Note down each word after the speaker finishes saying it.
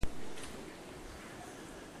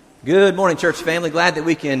Good morning, church family. Glad that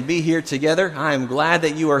we can be here together. I am glad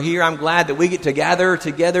that you are here. I'm glad that we get to gather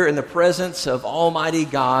together in the presence of Almighty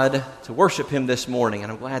God to worship Him this morning.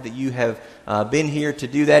 And I'm glad that you have been here to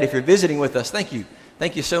do that. If you're visiting with us, thank you.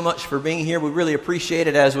 Thank you so much for being here. We really appreciate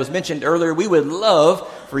it. As was mentioned earlier, we would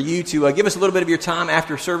love for you to give us a little bit of your time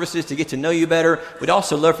after services to get to know you better. We'd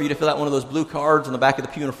also love for you to fill out one of those blue cards on the back of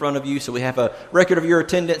the pew in front of you so we have a record of your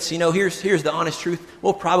attendance. You know, here's the honest truth.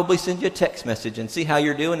 We'll probably send you a text message and see how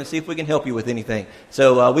you're doing and see if we can help you with anything.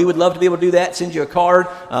 So we would love to be able to do that, send you a card,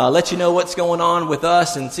 let you know what's going on with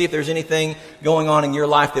us and see if there's anything going on in your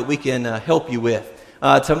life that we can help you with.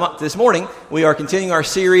 This morning, we are continuing our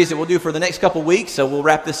series that we'll do for the next couple weeks. So we'll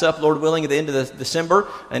wrap this up, Lord willing, at the end of December.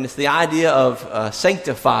 And it's the idea of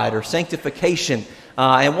sanctified or sanctification.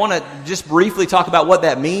 And want to just briefly talk about what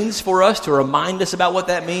that means for us, to remind us about what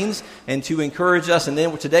that means, and to encourage us. And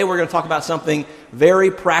then today we're going to talk about something very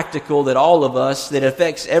practical that all of us, that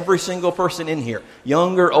affects every single person in here.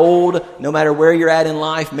 Young or old, no matter where you're at in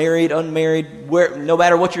life, married, unmarried, no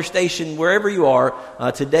matter what your station, wherever you are,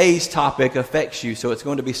 today's topic affects you. So it's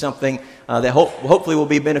going to be something that hopefully will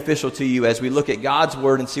be beneficial to you as we look at God's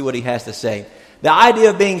Word and see what He has to say. The idea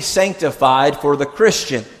of being sanctified for the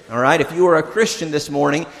Christian, all right? If you are a Christian this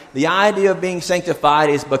morning, the idea of being sanctified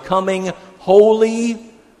is becoming holy,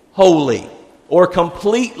 or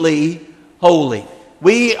completely holy.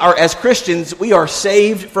 We are, as Christians, we are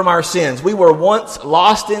saved from our sins. We were once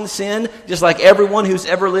lost in sin, just like everyone who's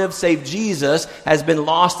ever lived save Jesus has been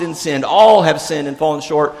lost in sin. All have sinned and fallen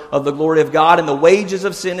short of the glory of God, and the wages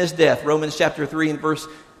of sin is death. Romans chapter 3 and verse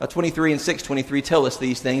 23 and 6:23 tell us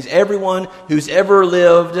these things. Everyone who's ever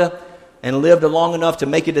lived and lived long enough to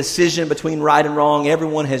make a decision between right and wrong,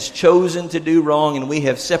 everyone has chosen to do wrong, and we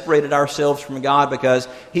have separated ourselves from God because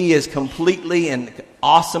He is completely and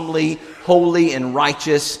awesomely holy and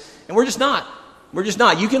righteous, and we're just not. We're just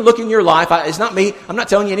not. You can look in your life. It's not me. I'm not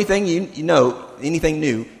telling you anything anything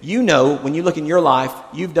new. You know, when you look in your life,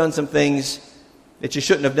 you've done some things that you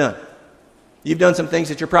shouldn't have done. You've done some things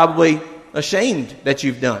that you're probably ashamed that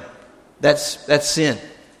you've done. That's sin.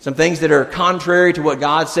 Some things that are contrary to what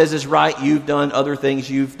God says is right, you've done. Other things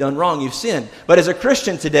you've done wrong, you've sinned. But as a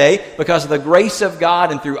Christian today, because of the grace of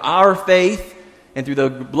God and through our faith and through the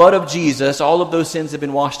blood of Jesus, all of those sins have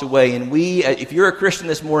been washed away. And if you're a Christian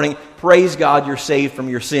this morning, praise God, you're saved from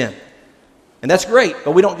your sin. And that's great,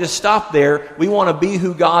 but we don't just stop there. We want to be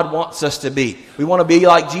who God wants us to be. We want to be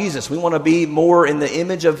like Jesus. We want to be more in the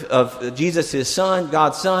image of Jesus, His Son,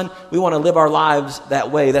 God's Son. We want to live our lives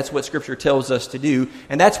that way. That's what Scripture tells us to do.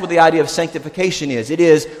 And that's what the idea of sanctification is. It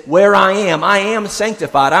is where I am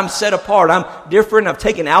sanctified. I'm set apart. I'm different. I'm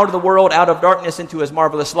taken out of the world, out of darkness into His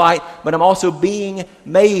marvelous light. But I'm also being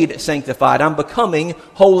made sanctified. I'm becoming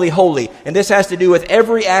holy. And this has to do with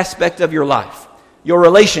every aspect of your life. Your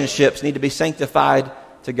relationships need to be sanctified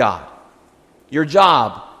to God. Your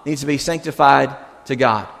job needs to be sanctified to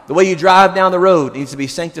God. The way you drive down the road needs to be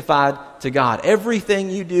sanctified to God.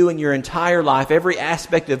 Everything you do in your entire life, every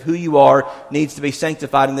aspect of who you are needs to be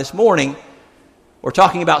sanctified. And this morning, we're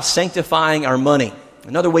talking about sanctifying our money.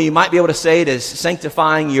 Another way you might be able to say it is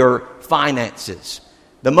sanctifying your finances.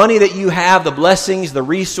 The money that you have, the blessings, the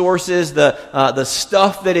resources, the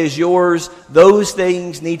stuff that is yours, those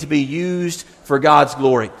things need to be used for God's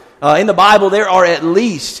glory. In the Bible, there are at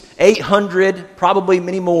least 800, probably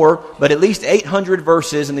many more, but at least 800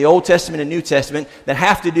 verses in the Old Testament and New Testament that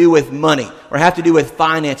have to do with money, or have to do with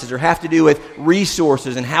finances, or have to do with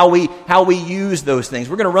resources and how we use those things.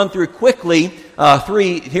 We're going to run through quickly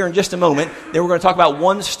 3 here in just a moment. Then we're going to talk about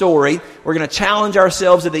one story. We're going to challenge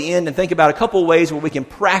ourselves at the end and think about a couple ways where we can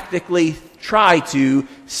practically try to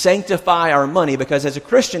sanctify our money, because as a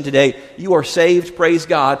Christian today, you are saved, praise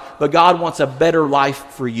God, but God wants a better life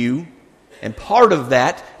for you. And part of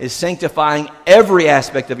that is sanctifying every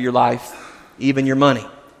aspect of your life, even your money.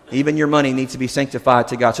 Even your money needs to be sanctified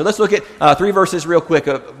to God. So let's look at 3 verses real quick.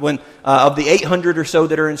 Of the 800 or so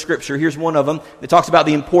that are in Scripture, here's one of them that talks about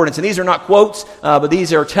the importance. And these are not quotes, but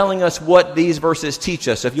these are telling us what these verses teach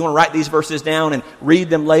us. So if you want to write these verses down and read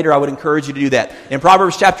them later, I would encourage you to do that. In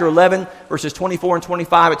Proverbs chapter 11, verses 24 and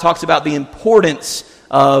 25, it talks about the importance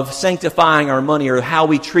of sanctifying our money, or how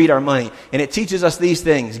we treat our money. And it teaches us these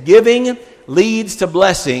things. Giving leads to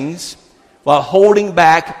blessings, while holding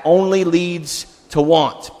back only leads to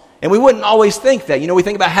want. And we wouldn't always think that. We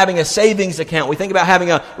think about having a savings account. We think about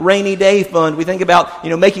having a rainy day fund. We think about,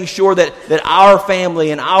 making sure that our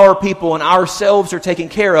family and our people and ourselves are taken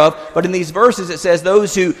care of. But in these verses it says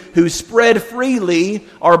those who spread freely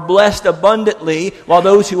are blessed abundantly, while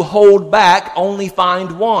those who hold back only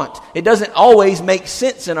find want. It doesn't always make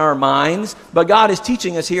sense in our minds, but God is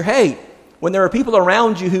teaching us here, hey, When there are people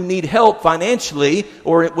around you who need help financially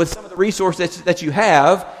or with some of the resources that you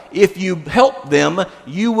have, if you help them,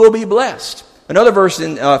 you will be blessed. Another verse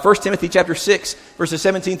in 1 Timothy chapter 6, verses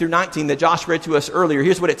 17 through 19 that Josh read to us earlier,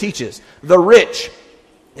 here's what it teaches. The rich.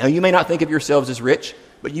 Now, you may not think of yourselves as rich,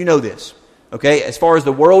 but you know this. Okay, as far as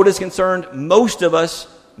the world is concerned, most of us,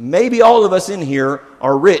 maybe all of us in here,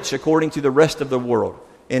 are rich according to the rest of the world,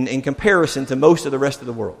 in comparison to most of the rest of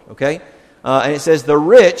the world. Okay? And it says, the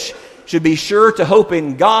rich should be sure to hope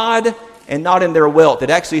in God and not in their wealth. It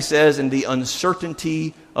actually says in the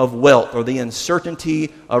uncertainty of wealth or the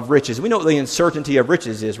uncertainty of riches. We know what the uncertainty of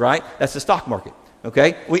riches is, right? That's the stock market.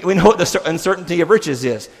 Okay? We know what the uncertainty of riches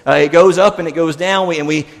is. It goes up and it goes down, and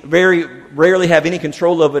we very rarely have any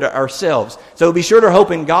control of it ourselves. So be sure to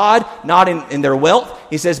hope in God, not in their wealth.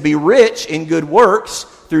 He says, be rich in good works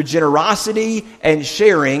through generosity and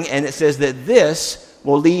sharing, and it says that this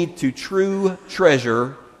will lead to true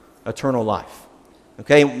treasure, eternal life.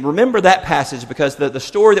 Okay, remember that passage, because the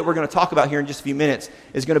story that we're going to talk about here in just a few minutes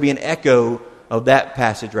is going to be an echo of that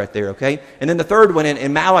passage right there, okay? And then the third one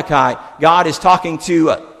in Malachi, God is talking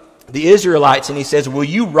to the Israelites, and he says, will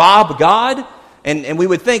you rob God? And we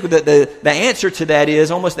would think that the answer to that is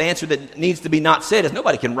almost the answer that needs to be not said is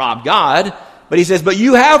nobody can rob God. But he says, but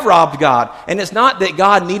you have robbed God. And it's not that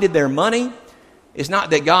God needed their money. It's not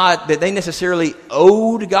that they necessarily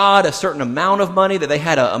owed God a certain amount of money, that they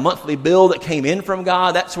had a monthly bill that came in from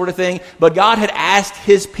God, that sort of thing. But God had asked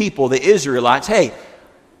his people, the Israelites, hey,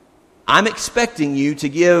 I'm expecting you to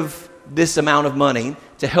give this amount of money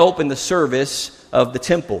to help in the service of the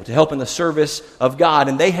temple, to help in the service of God.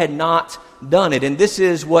 And they had not done it. And this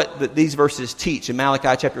is what these verses teach in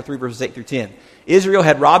Malachi chapter 3, verses 8 through 10. Israel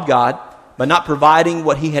had robbed God by not providing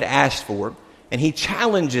what he had asked for. And he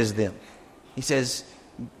challenges them. He says,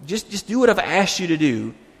 just do what I've asked you to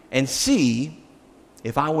do and see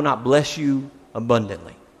if I will not bless you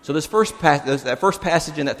abundantly. So that first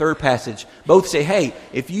passage and that third passage both say, hey,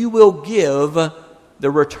 if you will give,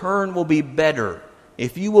 the return will be better.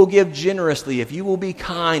 If you will give generously, if you will be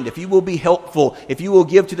kind, if you will be helpful, if you will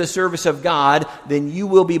give to the service of God, then you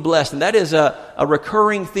will be blessed. And that is a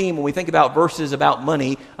recurring theme when we think about verses about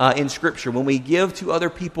money in Scripture. When we give to other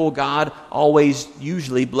people, God always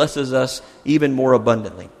usually blesses us even more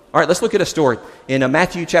abundantly. All right, let's look at a story in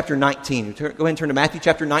Matthew chapter 19. Go ahead and turn to Matthew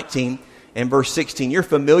chapter 19. And verse 16. You're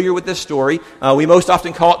familiar with this story. We most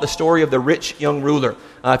often call it the story of the rich young ruler.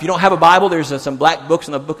 If you don't have a Bible, there's some black books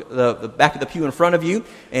in the back of the pew in front of you.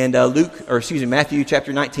 And Matthew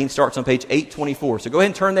chapter 19 starts on page 824. So go ahead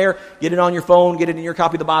and turn there, get it on your phone, get it in your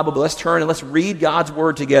copy of the Bible. But let's turn and let's read God's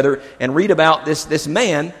Word together and read about this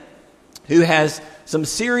man who has some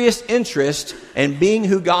serious interest in being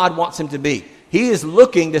who God wants him to be. He is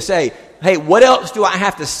looking to say, hey, what else do I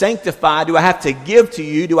have to sanctify? Do I have to give to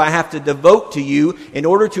you? Do I have to devote to you in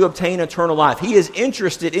order to obtain eternal life? He is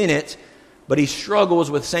interested in it, but he struggles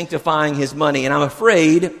with sanctifying his money. And I'm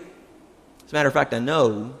afraid, as a matter of fact, I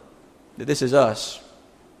know that this is us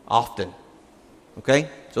often. Okay?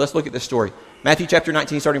 So let's look at this story. Matthew chapter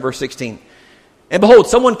 19, starting verse 16. And behold,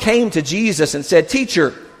 someone came to Jesus and said,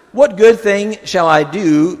 Teacher, what good thing shall I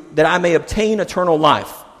do that I may obtain eternal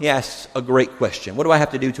life? He asks a great question. What do I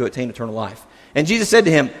have to do to attain eternal life? And Jesus said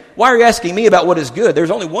to him, why are you asking me about what is good? There's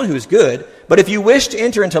only one who is good. But if you wish to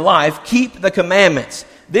enter into life, keep the commandments.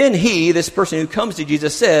 Then he, this person who comes to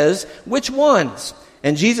Jesus, says, which ones?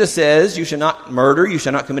 And Jesus says, you shall not murder, you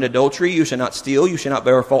shall not commit adultery, you shall not steal, you shall not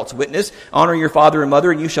bear false witness, honor your father and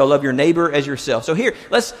mother, and you shall love your neighbor as yourself. So here,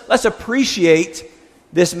 let's appreciate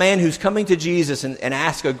this man who's coming to Jesus and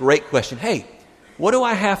ask a great question. Hey, what do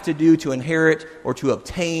I have to do to inherit or to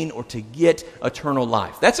obtain or to get eternal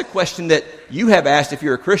life? That's a question that you have asked if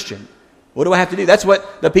you're a Christian. What do I have to do? That's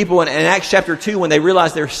what the people in Acts chapter 2, when they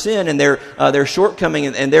realized their sin and their shortcoming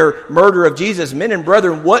and their murder of Jesus, men and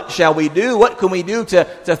brethren, what shall we do? What can we do to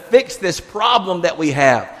fix this problem that we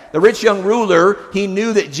have? The rich young ruler, he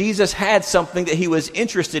knew that Jesus had something that he was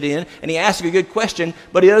interested in, and he asked a good question,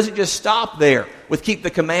 but he doesn't just stop there with keep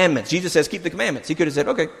the commandments. Jesus says, keep the commandments. He could have said,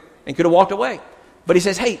 okay, and could have walked away. But he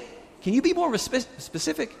says, hey, can you be more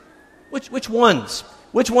specific? Which ones?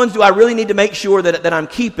 Which ones do I really need to make sure that I'm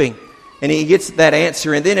keeping? And he gets that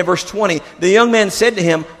answer. And then in verse 20, the young man said to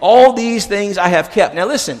him, all these things I have kept. Now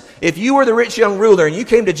listen, if you were the rich young ruler and you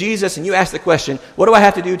came to Jesus and you asked the question, what do I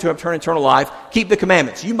have to do to obtain eternal life? Keep the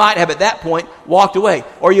commandments. You might have at that point walked away.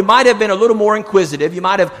 Or you might have been a little more inquisitive. You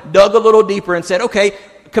might have dug a little deeper and said, okay,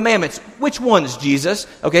 commandments. Which ones, Jesus?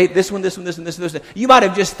 Okay, this one, this one, this one, this one, this one. You might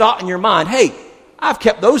have just thought in your mind, hey, I've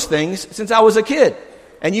kept those things since I was a kid.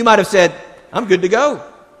 And you might have said, I'm good to go.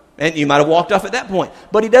 And you might have walked off at that point.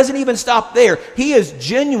 But he doesn't even stop there. He is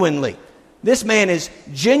genuinely This man is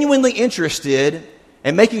genuinely interested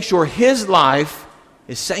in making sure his life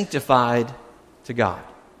is sanctified to God.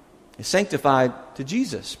 Is sanctified to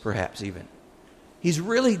Jesus, perhaps even. He's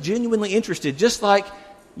really genuinely interested, just like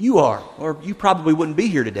you are, or you probably wouldn't be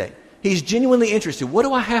here today. He's genuinely interested. What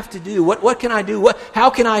do I have to do? What can I do? What's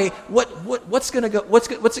it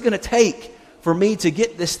going to take for me to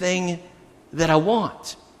get this thing that I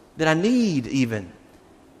want, that I need even?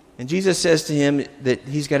 And Jesus says to him that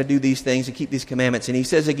he's got to do these things and keep these commandments. And he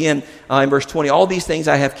says again in verse 20, all these things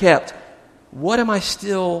I have kept. What am I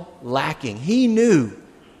still lacking? He knew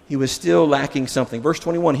he was still lacking something. Verse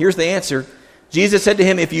 21, here's the answer. Jesus said to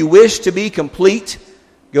him, if you wish to be complete,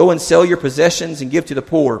 go and sell your possessions and give to the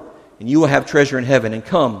poor, and you will have treasure in heaven. And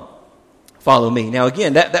come, follow me. Now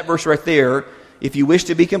again, that verse right there, if you wish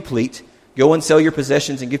to be complete, go and sell your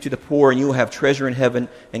possessions and give to the poor, and you will have treasure in heaven,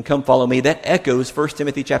 and come follow me. That echoes 1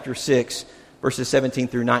 Timothy chapter 6, verses 17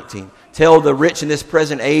 through 19. Tell the rich in this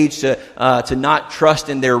present age to not trust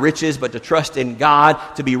in their riches, but to trust in God,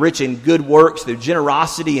 to be rich in good works through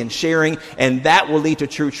generosity and sharing, and that will lead to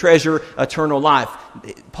true treasure, eternal life.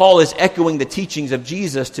 Paul is echoing the teachings of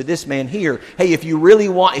Jesus to this man here. Hey, if you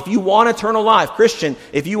want eternal life, Christian,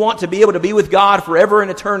 if you want to be able to be with God forever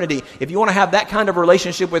in eternity, if you want to have that kind of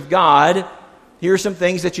relationship with God, here are some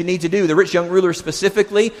things that you need to do. The rich young ruler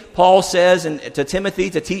specifically, Paul says to Timothy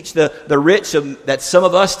to teach the rich, that some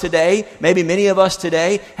of us today, maybe many of us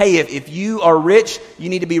today, hey, if you are rich, you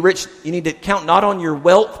need to be rich. You need to count not on your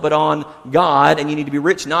wealth, but on God. And you need to be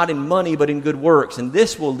rich not in money, but in good works. And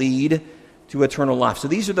this will lead to eternal life. So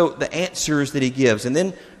these are the answers that he gives. And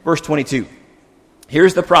then verse 22.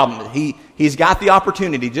 Here's the problem. He's got the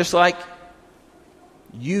opportunity, just like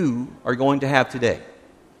you are going to have today.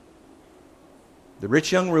 The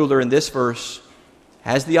rich young ruler in this verse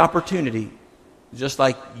has the opportunity, just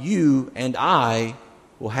like you and I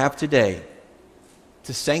will have today,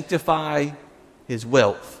 to sanctify his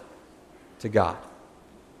wealth to God.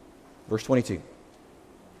 Verse 22.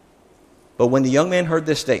 But when the young man heard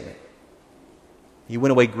this statement, he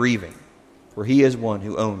went away grieving, for he is one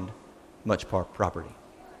who owned much property.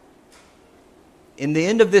 In the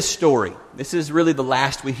end of this story, this is really the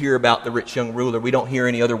last we hear about the rich young ruler. We don't hear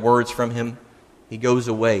any other words from him. He goes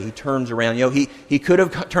away. He turns around. He could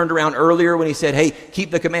have turned around earlier when he said, hey,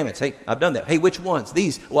 keep the commandments. Hey, I've done that. Hey, which ones?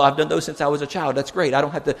 These. Well, I've done those since I was a child. That's great. I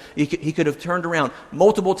don't have to. He could have turned around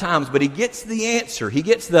multiple times, but he gets the answer. He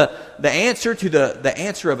gets the answer to the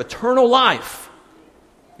answer of eternal life.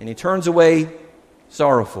 And he turns away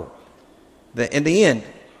sorrowful. In the end,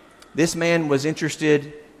 this man was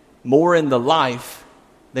interested more in the life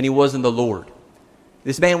than he was in the Lord.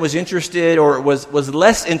 This man was interested, or was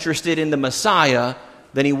less interested in the Messiah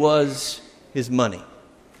than he was his money.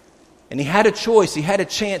 And he had a choice, he had a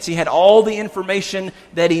chance, he had all the information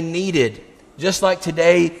that he needed. Just like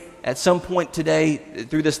today, at some point today,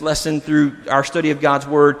 through this lesson, through our study of God's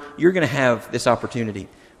Word, you're going to have this opportunity.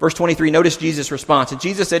 Verse 23, notice Jesus' response. And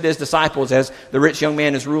Jesus said to his disciples as the rich young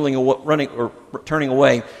man is turning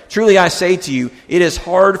away, truly I say to you, it is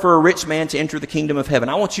hard for a rich man to enter the kingdom of heaven.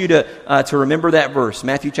 I want you to remember that verse,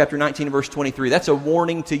 Matthew chapter 19, verse 23. That's a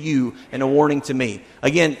warning to you and a warning to me.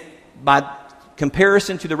 Again, by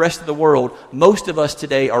comparison to the rest of the world, most of us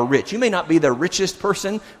today are rich. You may not be the richest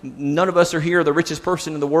person. None of us are here the richest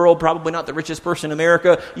person in the world, probably not the richest person in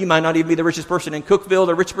America. You might not even be the richest person in Cookeville,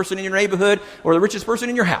 the richest person in your neighborhood, or the richest person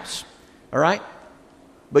in your house. All right?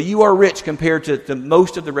 But you are rich compared to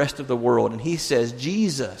most of the rest of the world. And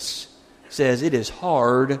Jesus says it is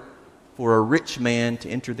hard for a rich man to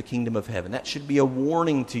enter the kingdom of heaven. That should be a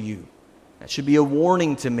warning to you. That should be a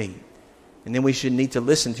warning to me. And then we should need to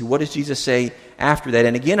listen to what does Jesus say after that.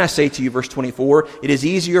 And again, I say to you, verse 24, it is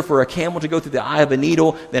easier for a camel to go through the eye of a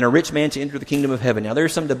needle than a rich man to enter the kingdom of heaven. Now,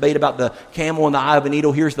 there's some debate about the camel and the eye of a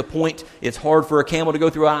needle. Here's the point. It's hard for a camel to go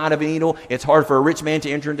through the eye of a needle. It's hard for a rich man to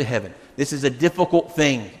enter into heaven. This is a difficult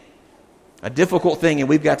thing. A difficult thing, and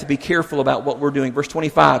we've got to be careful about what we're doing. Verse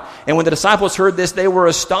 25, and when the disciples heard this, they were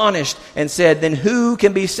astonished and said, then who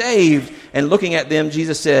can be saved? And looking at them,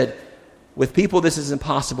 Jesus said, with people, this is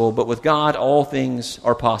impossible, but with God, all things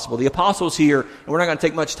are possible. The apostles here, and we're not going to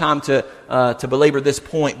take much time to belabor this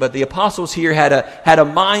point, but the apostles here had a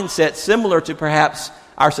mindset similar to perhaps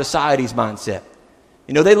our society's mindset.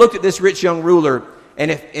 You know, they looked at this rich young ruler,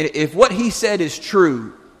 and if what he said is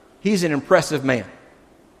true, he's an impressive man.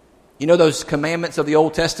 You know those commandments of the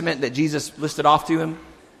Old Testament that Jesus listed off to him?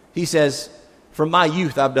 He says, from my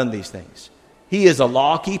youth, I've done these things. He is a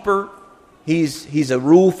law keeper. He's a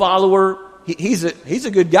rule follower. He's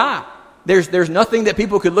a good guy. There's nothing that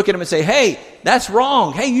people could look at him and say, hey, that's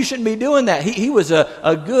wrong. Hey, you shouldn't be doing that. He was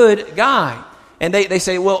a good guy. And they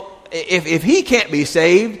say, well, if he can't be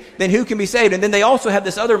saved, then who can be saved? And then they also have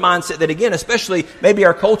this other mindset that, again, especially maybe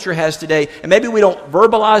our culture has today, and maybe we don't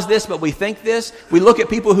verbalize this, but we think this. We look at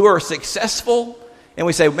people who are successful, and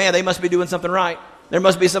we say, man, they must be doing something right. There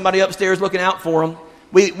must be somebody upstairs looking out for them.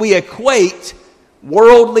 We equate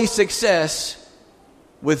worldly success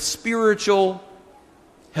with spiritual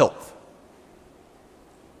health.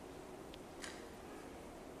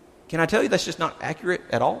 Can I tell you that's just not accurate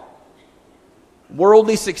at all?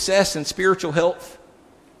 Worldly success and spiritual health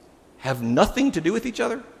have nothing to do with each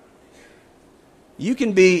other. You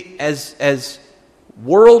can be as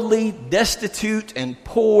worldly, destitute, and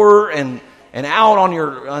poor, and out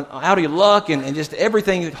of your luck, and just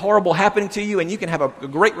everything horrible happening to you, and you can have a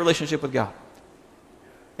great relationship with God.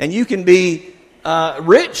 And you can be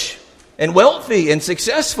rich and wealthy and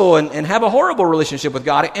successful and have a horrible relationship with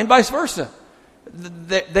God, and vice versa.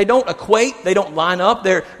 They don't equate. They don't line up.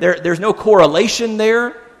 There's no correlation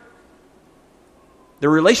there. The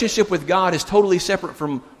relationship with God is totally separate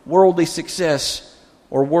from worldly success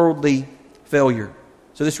or worldly failure.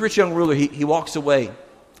 So this rich young ruler, he walks away,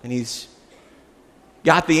 and he's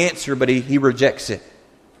got the answer, but he rejects it.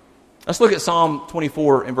 Let's look at Psalm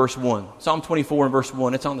 24 and verse 1. Psalm 24 and verse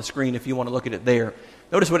 1. It's on the screen if you want to look at it there.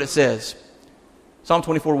 Notice what it says. Psalm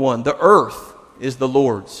 24:1. The earth is the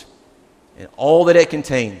Lord's, and all that it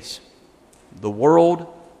contains, the world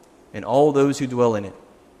and all those who dwell in it.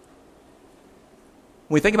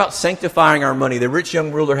 When we think about sanctifying our money, the rich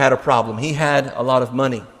young ruler had a problem. He had a lot of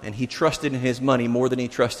money, and he trusted in his money more than he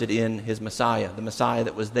trusted in his Messiah, the Messiah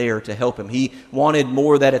that was there to help him. He wanted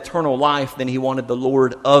more of that eternal life than he wanted the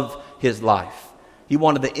Lord of his life. He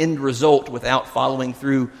wanted the end result without following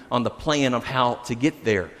through on the plan of how to get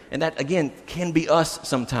there. And that, again, can be us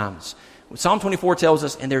sometimes. Psalm 24 tells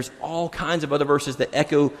us, and there's all kinds of other verses that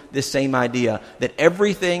echo this same idea, that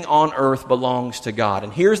everything on earth belongs to God.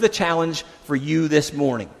 And here's the challenge for you this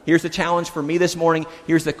morning. Here's the challenge for me this morning.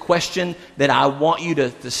 Here's the question that I want you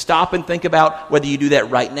to stop and think about, whether you do that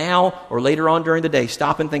right now or later on during the day.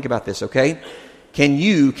 Stop and think about this, okay?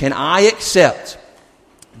 Can I accept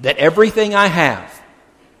that everything I have,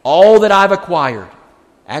 all that I've acquired,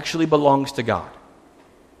 actually belongs to God?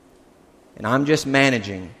 And I'm just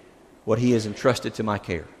managing what He has entrusted to my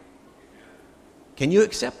care. Can you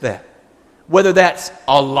accept that? Whether that's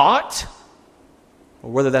a lot or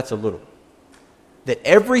whether that's a little. That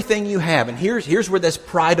everything you have, and here's where this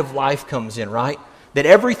pride of life comes in, right? That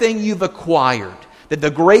everything you've acquired, that the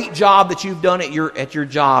great job that you've done at your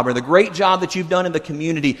job, or the great job that you've done in the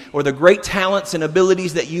community, or the great talents and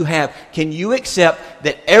abilities that you have, can you accept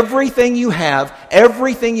that everything you have,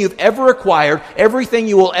 everything you've ever acquired, everything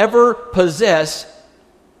you will ever possess,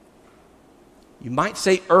 you might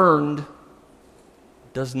say earned,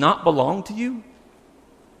 does not belong to you,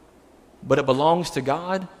 but it belongs to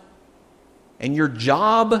God? And your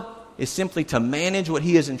job is simply to manage what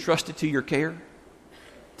He has entrusted to your care,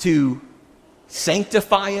 to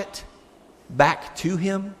sanctify it back to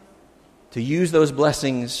Him, to use those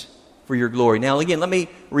blessings for your glory. Now, again, let me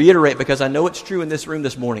reiterate, because I know it's true in this room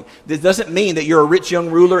this morning. This doesn't mean that you're a rich young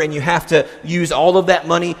ruler and you have to use all of that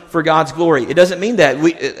money for God's glory. It doesn't mean that.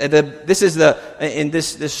 This is in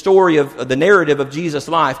this story of the narrative of Jesus'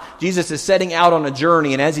 life. Jesus is setting out on a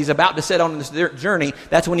journey, and as He's about to set on this journey,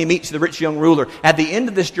 that's when He meets the rich young ruler. At the end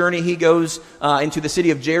of this journey, He goes into the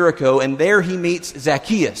city of Jericho, and there He meets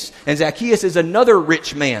Zacchaeus. And Zacchaeus is another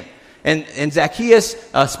rich man. And Zacchaeus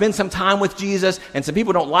spends some time with Jesus, and some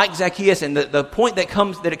people don't like Zacchaeus, and the point that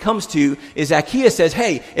it comes to is Zacchaeus says,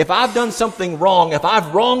 hey, if I've done something wrong, if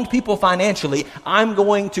I've wronged people financially, I'm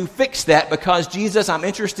going to fix that, because Jesus, I'm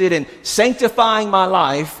interested in sanctifying my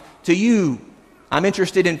life to you. I'm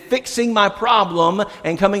interested in fixing my problem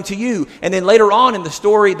and coming to you. And then later on in the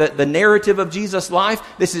story, the narrative of Jesus' life,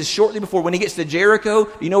 this is shortly before when He gets to Jericho.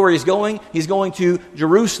 You know where He's going? He's going to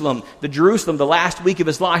Jerusalem. The last week of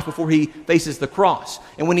His life before He faces the cross.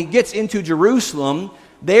 And when He gets into Jerusalem,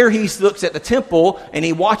 there He looks at the temple and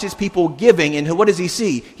He watches people giving. And what does He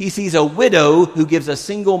see? He sees a widow who gives a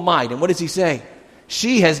single mite. And what does He say?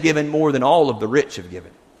 She has given more than all of the rich have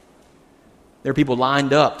given. There are people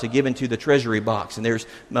lined up to give into the treasury box, and there's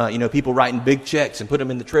people writing big checks and put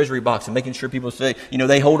them in the treasury box and making sure people say,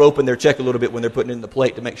 they hold open their check a little bit when they're putting it in the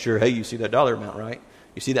plate to make sure, hey, you see that dollar amount, right?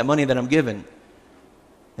 You see that money that I'm giving.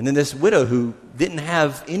 And then this widow who didn't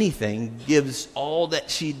have anything gives all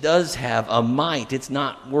that she does have, a mite. It's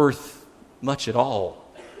not worth much at all.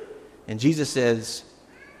 And Jesus says,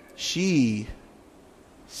 she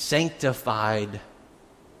sanctified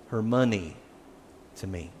her money to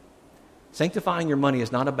me. Sanctifying your money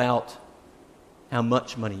is not about how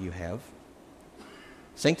much money you have.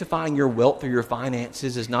 Sanctifying your wealth or your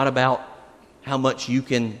finances is not about how much you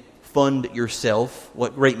can fund yourself,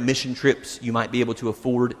 what great mission trips you might be able to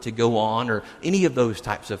afford to go on, or any of those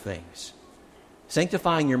types of things.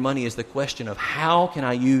 Sanctifying your money is the question of how can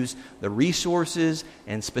I use the resources,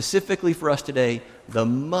 and specifically for us today, the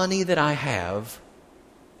money that I have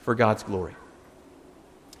for God's glory.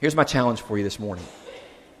 Here's my challenge for you this morning.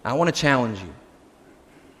 I want to challenge you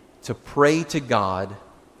to pray to God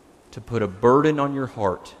to put a burden on your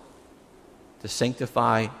heart to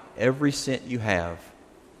sanctify every cent you have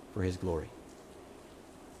for His glory.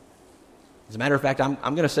 As a matter of fact, I'm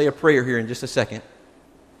going to say a prayer here in just a second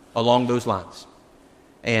along those lines.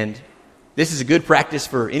 And this is a good practice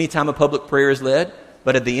for any time a public prayer is led.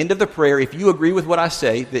 But at the end of the prayer, if you agree with what I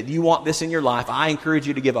say, that you want this in your life, I encourage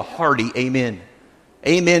you to give a hearty amen.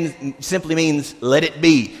 Amen simply means let it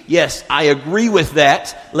be. Yes, I agree with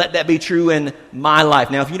that. Let that be true in my life.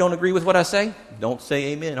 Now, if you don't agree with what I say, don't say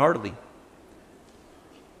amen heartily.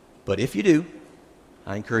 But if you do,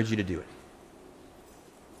 I encourage you to do it.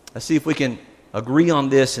 Let's see if we can agree on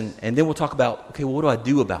this, and then we'll talk about, okay, well, what do I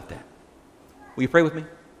do about that? Will you pray with me?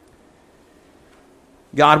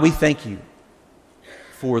 God, we thank you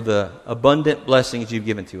for the abundant blessings you've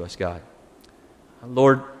given to us, God.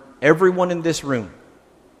 Lord, everyone in this room,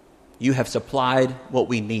 you have supplied what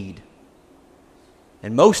we need.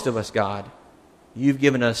 And most of us, God, you've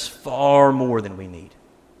given us far more than we need.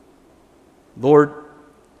 Lord,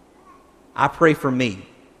 I pray for me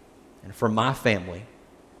and for my family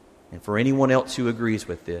and for anyone else who agrees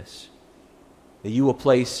with this, that you will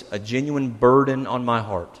place a genuine burden on my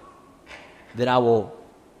heart, that I will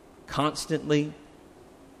constantly,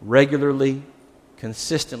 regularly,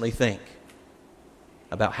 consistently think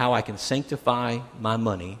about how I can sanctify my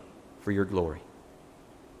money for your glory.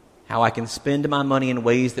 How I can spend my money in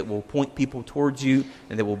ways that will point people towards you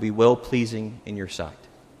and that will be well-pleasing in your sight.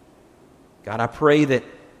 God, I pray that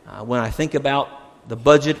when I think about the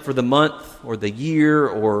budget for the month or the year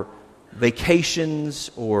or vacations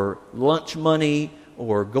or lunch money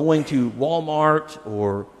or going to Walmart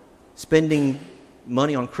or spending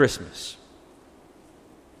money on Christmas,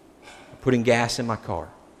 putting gas in my car,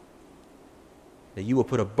 that you will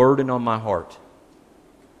put a burden on my heart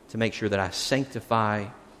to make sure that I sanctify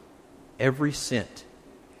every cent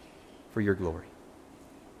for your glory.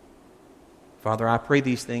 Father, I pray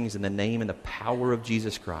these things in the name and the power of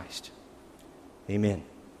Jesus Christ. Amen.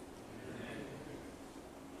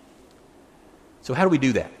 So how do we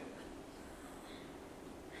do that?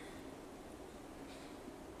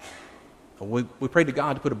 We pray to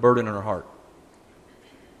God to put a burden on our heart.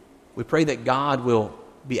 We pray that God will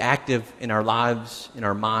be active in our lives, in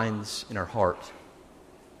our minds, in our heart.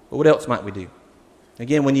 But what else might we do?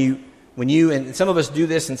 Again, when you, and some of us do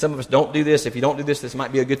this and some of us don't do this. If you don't do this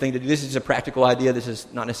might be a good thing to do. This is a practical idea. This is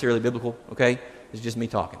not necessarily biblical, okay? This is just me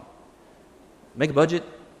talking. Make a budget.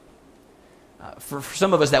 For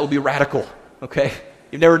some of us, that will be radical, okay?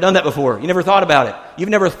 You've never done that before. You never thought about it. You've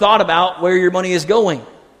never thought about where your money is going.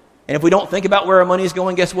 And if we don't think about where our money is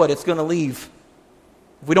going, guess what? It's going to leave.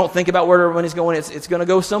 If we don't think about where our money is going, it's going to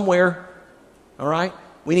go somewhere, all right?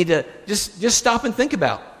 We need to just stop and think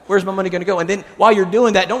about, where's my money going to go? And then while you're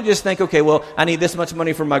doing that, don't just think, okay, well, I need this much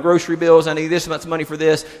money for my grocery bills. I need this much money for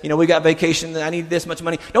this. We got vacation. I need this much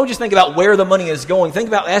money. Don't just think about where the money is going. Think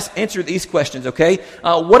about, answer these questions, okay?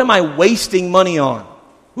 What am I wasting money on?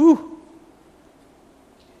 Whew.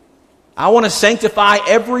 I want to sanctify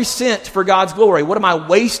every cent for God's glory. What am I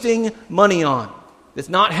wasting money on that's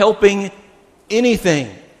not helping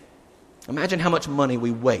anything? Imagine how much money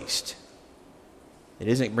we waste. It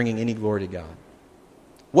isn't bringing any glory to God.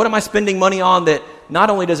 What am I spending money on that not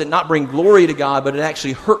only does it not bring glory to God, but it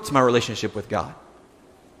actually hurts my relationship with God?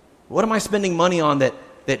 What am I spending money on that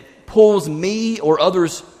pulls me or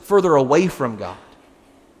others further away from God?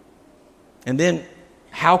 And then,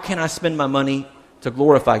 how can I spend my money to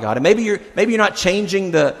glorify God? And maybe you're not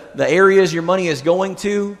changing the areas your money is going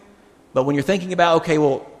to, but when you're thinking about, okay,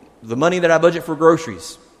 well, the money that I budget for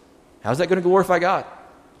groceries, how's that going to glorify God?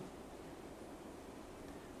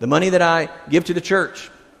 The money that I give to the church,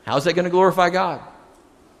 how's that going to glorify God?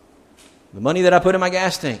 The money that I put in my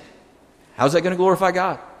gas tank, how's that going to glorify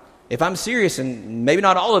God? If I'm serious, and maybe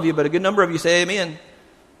not all of you, but a good number of you say amen.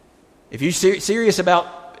 If you're serious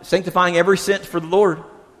about sanctifying every cent for the Lord,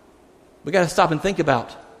 we got to stop and think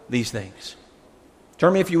about these things.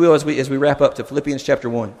 Turn me, if you will, as we wrap up to Philippians chapter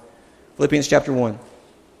 1. Philippians chapter 1.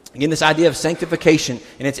 Again, this idea of sanctification,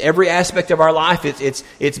 and it's every aspect of our life.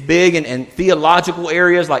 It's big and theological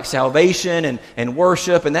areas like salvation and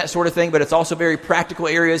worship and that sort of thing, but it's also very practical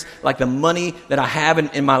areas like the money that I have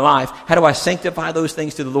in my life. How do I sanctify those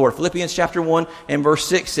things to the Lord? Philippians chapter 1 and verse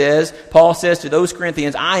 6 says, Paul says to those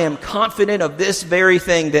Corinthians, I am confident of this very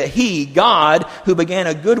thing, that He, God, who began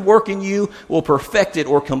a good work in you, will perfect it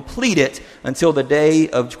or complete it until the day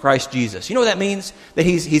of Christ Jesus. You know what that means? That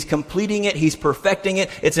He's completing it, He's perfecting it.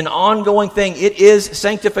 It's an ongoing thing. It is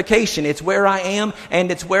sanctification. It's where I am and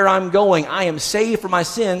it's where I'm going. I am saved from my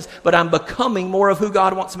sins, but I'm becoming more of who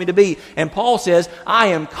God wants me to be. And Paul says, I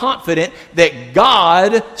am confident that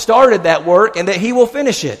God started that work and that He will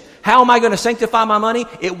finish it. How am I going to sanctify my money?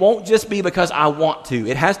 It won't just be because I want to.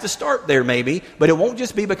 It has to start there maybe, but it won't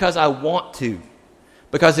just be because I want to.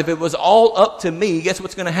 Because if it was all up to me, guess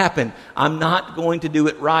what's going to happen? I'm not going to do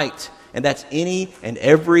it right. And that's any and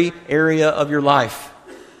every area of your life.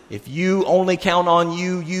 If you only count on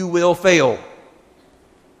you, you will fail.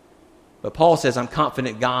 But Paul says, I'm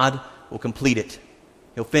confident God will complete it.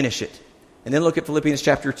 He'll finish it. And then look at Philippians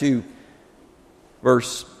chapter 2,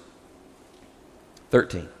 verse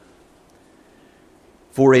 13.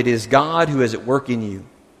 For it is God who is at work in you,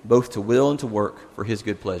 both to will and to work for His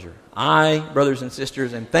good pleasure. I, brothers and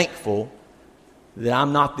sisters, am thankful that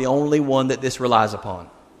I'm not the only one that this relies upon.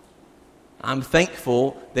 I'm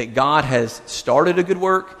thankful that God has started a good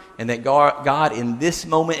work and that God in this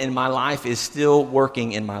moment in my life is still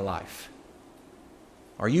working in my life.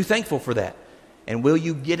 Are you thankful for that? And will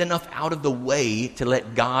you get enough out of the way to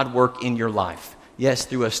let God work in your life? Yes,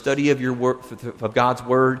 through a study of your work, of God's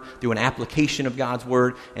Word, through an application of God's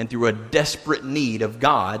Word, and through a desperate need of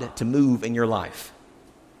God to move in your life.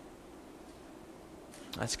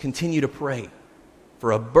 Let's continue to pray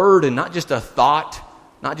for a burden, not just a thought,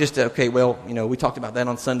 not just, we talked about that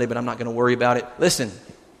on Sunday, but I'm not going to worry about it. Listen,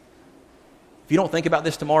 if you don't think about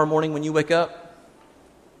this tomorrow morning when you wake up,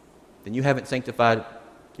 then you haven't sanctified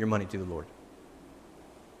your money to the Lord.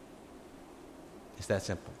 It's that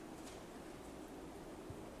simple.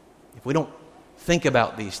 If we don't think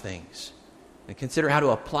about these things and consider how to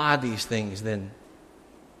apply these things, then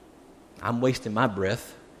I'm wasting my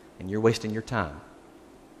breath and you're wasting your time.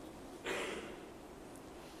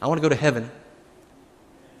 I want to go to heaven.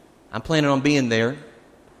 I'm planning on being there.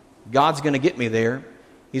 God's going to get me there.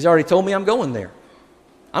 He's already told me I'm going there.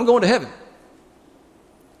 I'm going to heaven.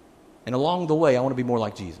 And along the way, I want to be more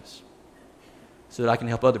like Jesus so that I can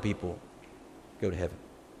help other people go to heaven.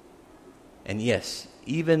 And yes,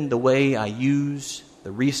 even the way I use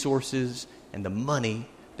the resources and the money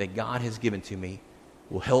that God has given to me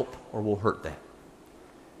will help or will hurt that.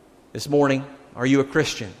 This morning, are you a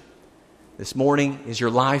Christian? This morning, is your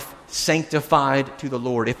life sanctified to the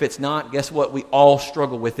Lord? If it's not, guess what? We all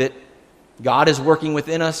struggle with it. God is working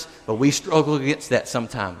within us, but we struggle against that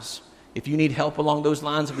sometimes. If you need help along those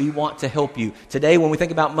lines, we want to help you. Today, when we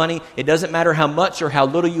think about money, it doesn't matter how much or how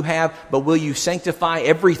little you have, but will you sanctify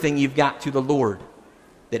everything you've got to the Lord?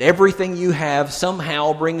 That everything you have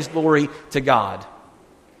somehow brings glory to God.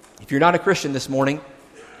 If you're not a Christian this morning,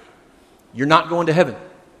 you're not going to heaven.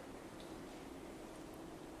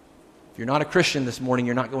 If you're not a Christian this morning,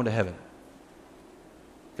 you're not going to heaven.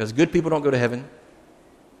 Because good people don't go to heaven.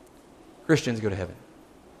 Christians go to heaven.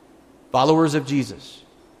 Followers of Jesus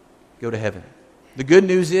go to heaven. The good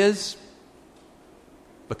news is,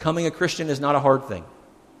 becoming a Christian is not a hard thing.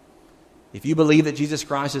 If you believe that Jesus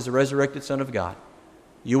Christ is the resurrected Son of God,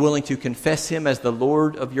 you're willing to confess Him as the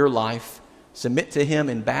Lord of your life, submit to Him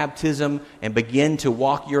in baptism, and begin to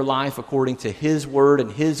walk your life according to His Word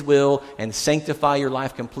and His will, and sanctify your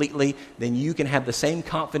life completely, then you can have the same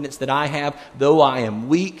confidence that I have. Though I am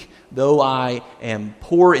weak, though I am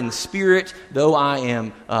poor in spirit, though I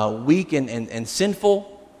am weak and sinful,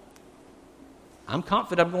 I'm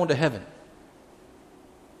confident I'm going to heaven.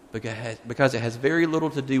 Because it has very little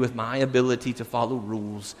to do with my ability to follow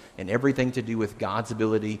rules and everything to do with God's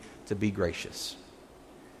ability to be gracious.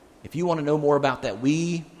 If you want to know more about that,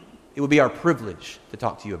 it would be our privilege to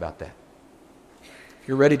talk to you about that. If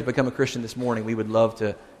you're ready to become a Christian this morning, we would love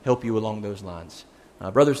to help you along those lines.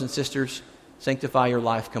 Brothers and sisters, sanctify your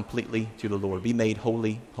life completely to the Lord. Be made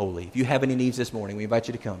holy, holy. If you have any needs this morning, we invite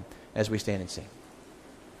you to come as we stand and sing.